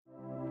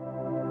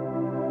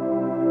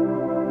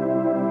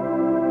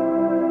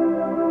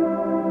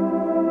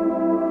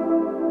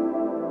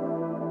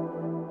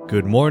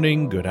Good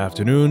morning, good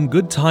afternoon,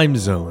 good time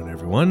zone,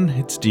 everyone.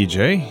 It's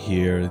DJ,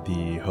 here,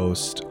 the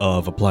host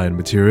of Applied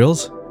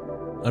Materials.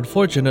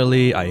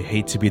 Unfortunately, I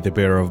hate to be the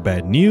bearer of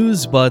bad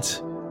news, but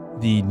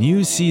the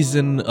new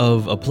season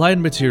of Applied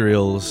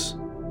Materials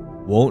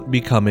won't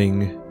be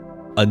coming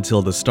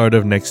until the start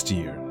of next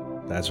year.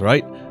 That's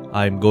right,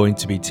 I'm going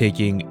to be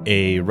taking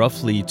a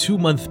roughly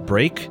 2-month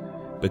break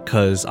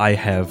because I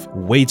have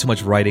way too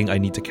much writing I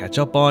need to catch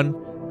up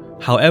on.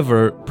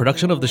 However,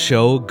 production of the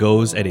show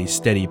goes at a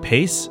steady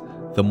pace.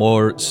 The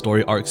more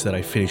story arcs that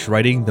I finish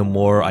writing, the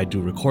more I do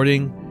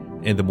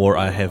recording, and the more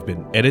I have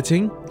been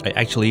editing. I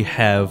actually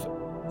have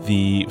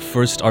the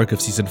first arc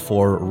of Season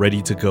 4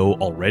 ready to go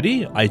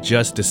already. I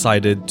just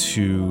decided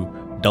to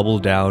double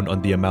down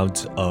on the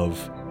amount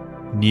of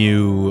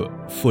new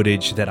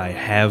footage that I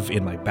have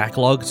in my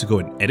backlog to go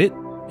and edit.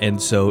 And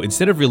so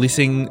instead of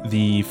releasing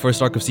the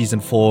first arc of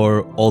Season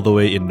 4 all the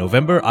way in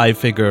November, I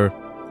figure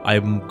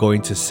I'm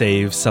going to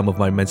save some of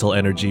my mental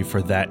energy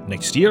for that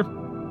next year,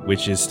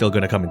 which is still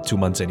going to come in 2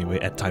 months anyway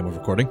at time of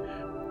recording.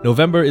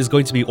 November is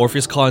going to be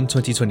OrpheusCon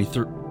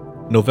 2023.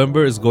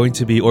 November is going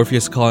to be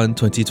OrpheusCon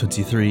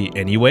 2023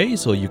 anyway,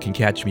 so you can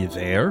catch me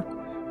there.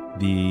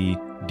 The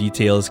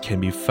details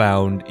can be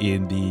found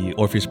in the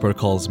Orpheus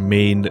Protocol's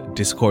main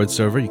Discord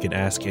server. You can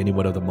ask any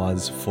one of the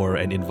mods for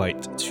an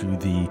invite to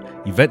the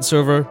event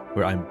server,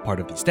 where I'm part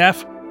of the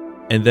staff.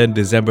 And then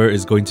December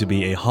is going to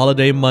be a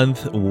holiday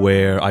month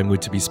where I'm going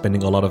to be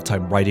spending a lot of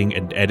time writing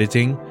and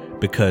editing,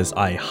 because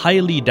I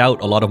highly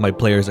doubt a lot of my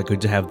players are going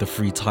to have the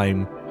free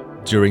time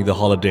during the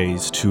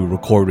holidays to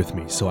record with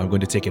me. So I'm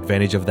going to take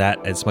advantage of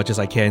that as much as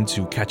I can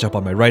to catch up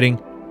on my writing.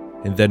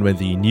 And then when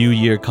the new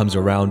year comes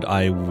around,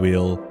 I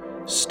will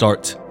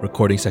start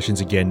recording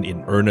sessions again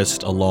in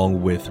earnest,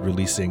 along with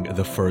releasing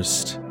the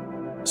first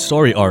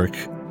story arc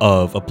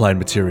of Applied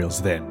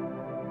Materials then.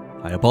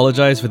 I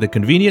apologize for the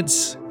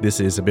inconvenience. This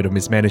is a bit of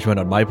mismanagement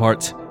on my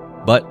part,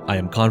 but I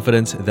am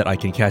confident that I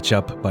can catch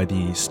up by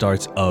the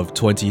start of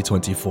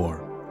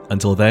 2024.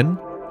 Until then,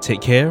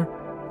 take care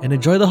and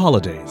enjoy the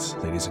holidays,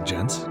 ladies and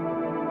gents.